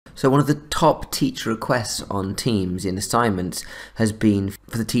So one of the top teacher requests on Teams in assignments has been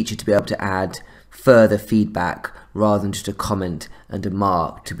for the teacher to be able to add further feedback rather than just a comment and a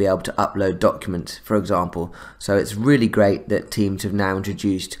mark, to be able to upload documents, for example. So it's really great that Teams have now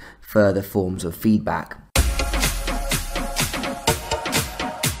introduced further forms of feedback.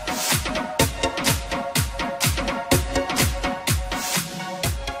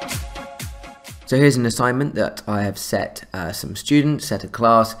 So here's an assignment that I have set some students, set a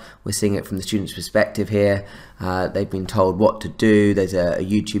class. We're seeing it from the student's perspective here. They've been told what to do. There's a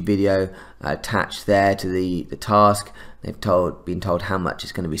YouTube video attached there to the task. They've been told how much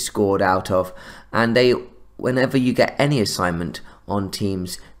it's going to be scored out of. And whenever you get any assignment on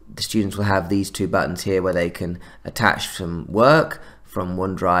Teams, the students will have these two buttons here where they can attach some work from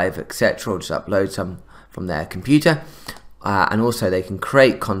OneDrive, etc., or just upload some from their computer. And also they can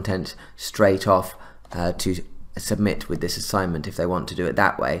create content straight off to submit with this assignment if they want to do it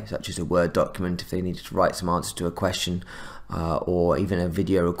that way, such as a Word document if they needed to write some answers to a question, or even a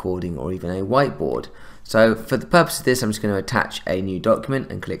video recording, or even a whiteboard. So for the purpose of this, I'm just going to attach a new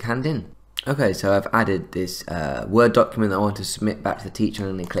document and click Hand In. Okay, so I've added this Word document that I want to submit back to the teacher,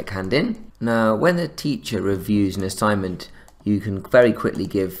 and then click Hand In. Now when the teacher reviews an assignment, you can very quickly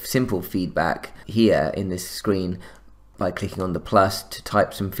give simple feedback here in this screen by clicking on the plus to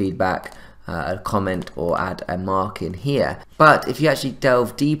type some feedback, a comment, or add a mark in here. But if you actually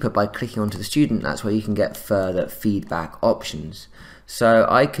delve deeper by clicking onto the student, that's where you can get further feedback options. So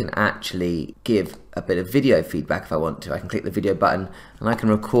I can actually give a bit of video feedback if I want to. I can click the video button and I can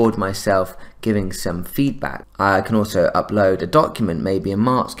record myself giving some feedback. I can also upload a document, maybe a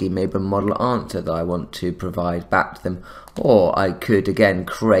mark scheme, maybe a model answer that I want to provide back to them, or I could again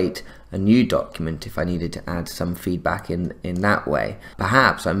create a new document if I needed to add some feedback in that way.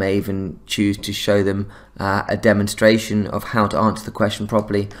 Perhaps I may even choose to show them a demonstration of how to answer the question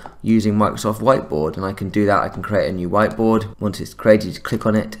properly using Microsoft Whiteboard, and I can do that. I can create a new whiteboard. Once it's created, you click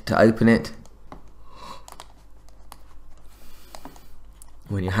on it to open it.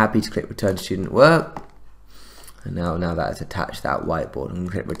 When you're happy, to click Return Student Work. And now that has attached that whiteboard, I'm going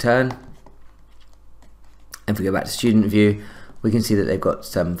to click Return. And if we go back to Student View, we can see that they've got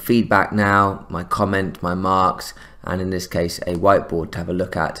some feedback now, my comment, my marks, and in this case a whiteboard to have a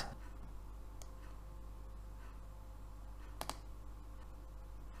look at